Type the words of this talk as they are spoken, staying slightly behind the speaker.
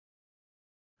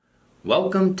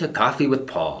Welcome to Coffee with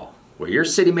Paul, where your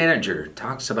city manager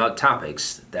talks about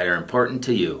topics that are important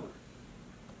to you.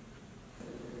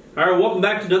 All right, welcome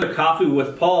back to another Coffee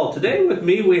with Paul. Today with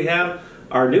me we have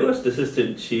our newest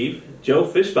Assistant Chief, Joe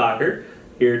Fishbaugher,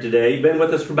 here today. You've been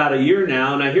with us for about a year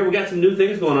now, and I hear we got some new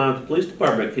things going on at the police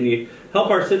department. Can you help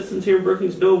our citizens here in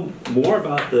Brookings know more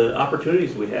about the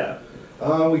opportunities we have?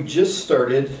 We just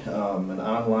started an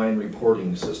online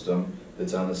reporting system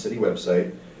that's on the city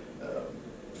website.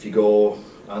 If you go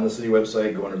on the city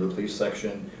website, go under the police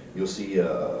section, you'll see kind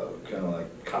of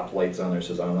like cop lights on there. It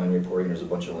says online reporting. There's a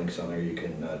bunch of links on there. You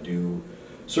can do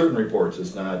certain reports.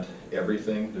 It's not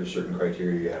everything. There's certain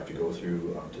criteria you have to go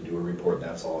through to do a report, and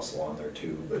that's also on there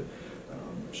too. But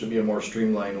should be a more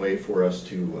streamlined way for us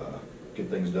to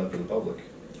get things done for the public.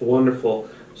 Wonderful.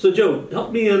 So Joe,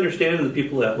 help me understand and the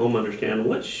people at home understand,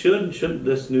 what should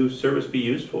this new service be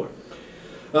used for?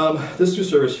 This new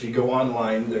service, if you go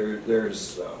online,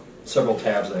 there's several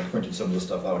tabs, and I printed some of the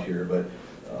stuff out here, but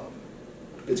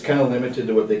it's kind of limited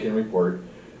to what they can report.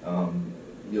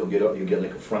 You'll get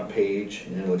like a front page,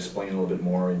 and it'll explain a little bit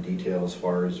more in detail as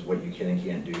far as what you can and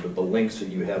can't do. But the links that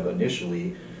you have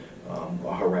initially,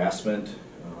 harassment,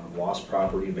 lost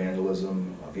property,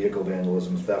 vandalism, vehicle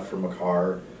vandalism, theft from a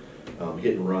car,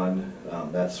 hit and run,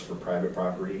 that's for private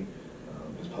property,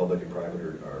 because public and private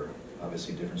are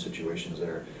obviously different situations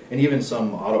there. And even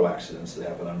some auto accidents that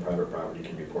happen on private property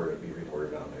can be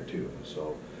reported on there too.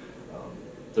 So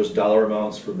there's dollar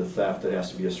amounts for the theft. That has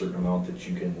to be a certain amount that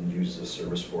you can use this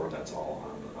service for, and that's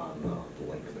all on the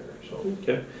link there. So.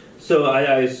 Okay. So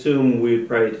I assume we'd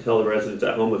probably tell the residents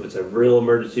at home if it's a real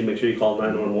emergency, make sure you call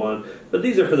 911. But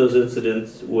these are for those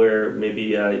incidents where maybe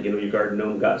your garden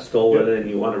gnome got stolen, and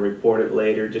you want to report it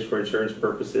later just for insurance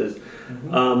purposes.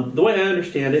 Mm-hmm. The way I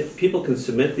understand it, people can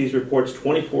submit these reports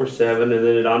 24/7, and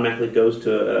then it automatically goes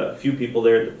to a few people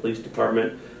there at the police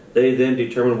department. They then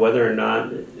determine whether or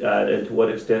not and to what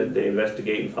extent they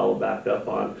investigate and follow back up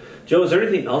on. Joe, is there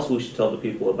anything else we should tell the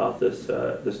people about this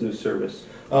this new service?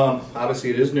 Obviously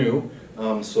it is new,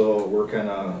 so we're kind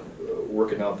of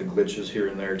working out the glitches here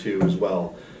and there too as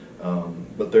well.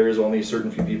 But there is only a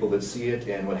certain few people that see it,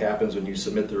 and what happens when you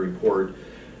submit the report,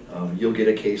 you'll get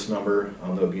a case number.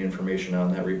 There'll be information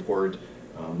on that report.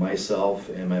 Myself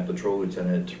and my patrol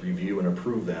lieutenant review and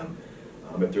approve them.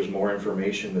 If there's more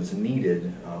information that's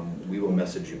needed, we will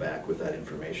message you back with that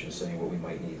information saying what we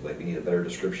might need. Like we need a better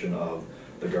description of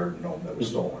the garden gnome that was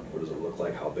stolen. What does it look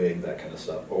like? How big? That kind of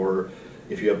stuff. Or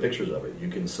if you have pictures of it, you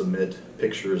can submit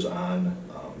pictures on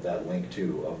that link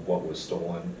too of what was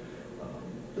stolen,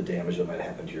 the damage that might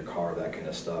happen to your car, that kind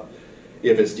of stuff.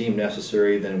 If it's deemed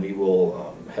necessary, then we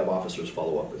will have officers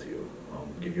follow up with you,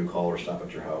 give you a call or stop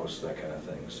at your house, that kind of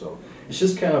thing. So it's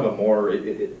just kind of a more,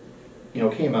 it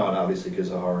came out obviously because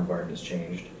of how our environment has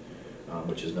changed,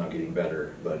 which is now getting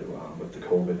better. But with the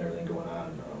COVID and everything going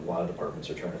on, a lot of departments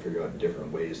are trying to figure out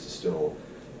different ways to still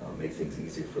make things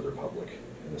easier for their public.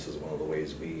 And this is one of the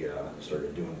ways we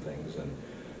started doing things, and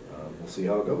we'll see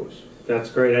how it goes. That's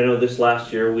great. I know this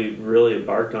last year we really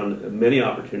embarked on many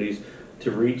opportunities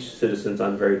to reach citizens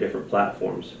on very different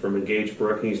platforms, from Engage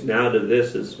Brookings now to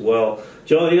this as well.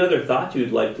 Joe, any other thoughts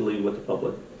you'd like to leave with the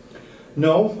public?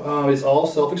 No, it's all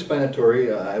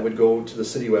self-explanatory. I would go to the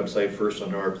city website first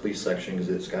under our police section because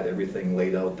it's got everything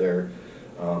laid out there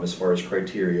as far as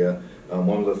criteria.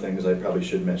 One of the things I probably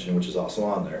should mention, which is also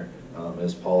on there,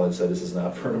 as Paul had said, this is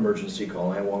not for an emergency.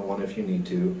 Call 911 if you need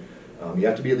to. You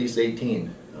have to be at least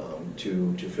 18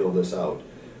 to fill this out.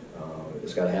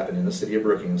 It's got to happen in the city of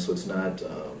Brookings, so it's not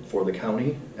for the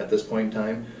county at this point in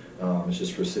time. It's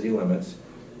just for city limits.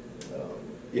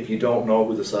 If you don't know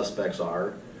who the suspects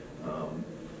are,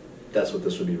 that's what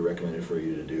this would be recommended for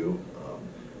you to do.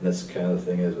 And that's kind of the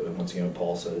thing, is once again what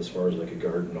Paul said, as far as like a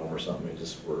garden gnome or something,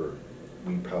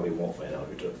 we probably won't find out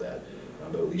who took that.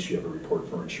 But at least you have a report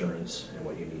for insurance and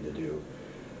what you need to do.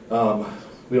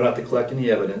 We don't have to collect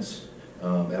any evidence.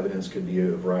 Evidence could be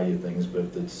a variety of things, but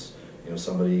if it's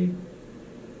somebody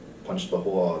punched the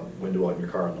whole window out in your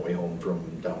car on the way home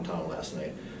from downtown last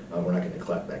night, we're not going to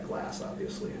collect that glass,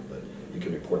 obviously, but you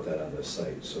can report that on this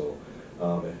site. So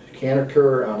it can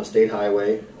occur on a state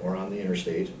highway or on the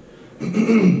interstate,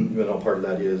 even though part of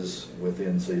that is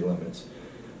within city limits.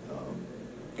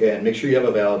 And make sure you have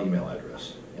a valid email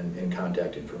address and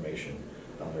contact information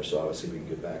on there, so obviously we can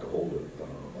get back a hold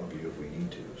of you if we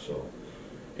need to. So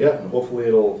yeah, and hopefully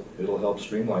it'll help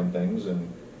streamline things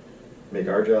and make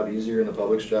our job easier and the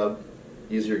public's job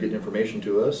easier getting information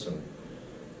to us. And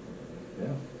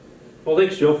yeah. Well,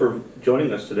 thanks, Joe, for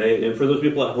joining us today. And for those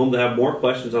people at home that have more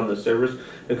questions on this service,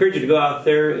 I encourage you to go out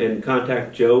there and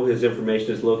contact Joe. His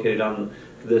information is located on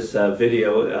this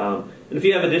video. And if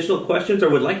you have additional questions or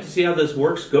would like to see how this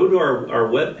works, go to our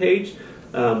webpage.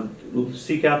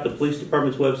 Seek out the police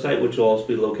department's website, which will also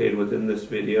be located within this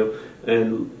video,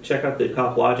 and check out the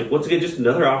Cop Logic. Once again, just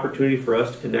another opportunity for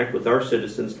us to connect with our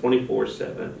citizens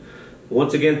 24/7.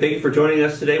 Once again, thank you for joining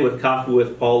us today with Coffee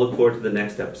with Paul. Look forward to the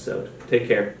next episode. Take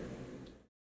care.